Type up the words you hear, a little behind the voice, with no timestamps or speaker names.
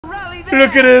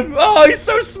Look at him! Oh, he's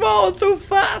so small and so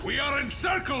fast! We are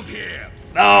encircled here!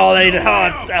 Oh,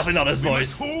 it's definitely not his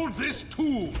voice. Hold this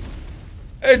tool!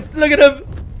 Look at him!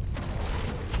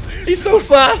 He's so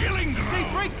fast! They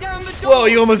break down the Whoa,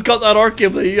 you almost got that arc,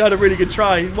 Gimli. You had a really good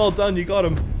try. Well done, you got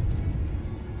him.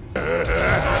 A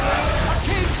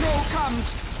cave troll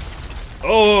comes!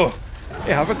 Oh!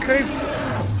 You have a cave.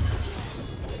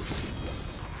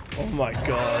 Oh my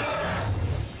god.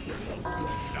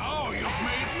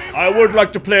 I would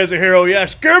like to play as a hero,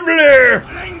 yes. Gimli!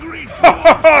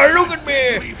 Look at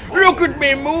me! Look at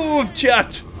me move,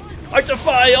 chat! I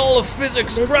defy all of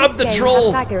physics. Grab the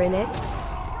troll! In it.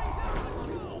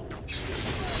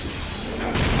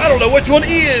 I don't know which one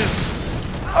E is!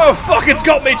 Oh fuck, it's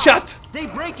got me, chat! They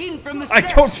break in from the I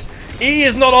don't... E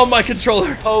is not on my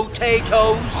controller.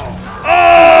 Potatoes.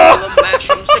 Oh! Mash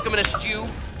 'em, stick 'em in a stew.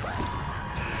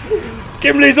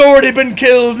 Gimli's already been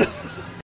killed!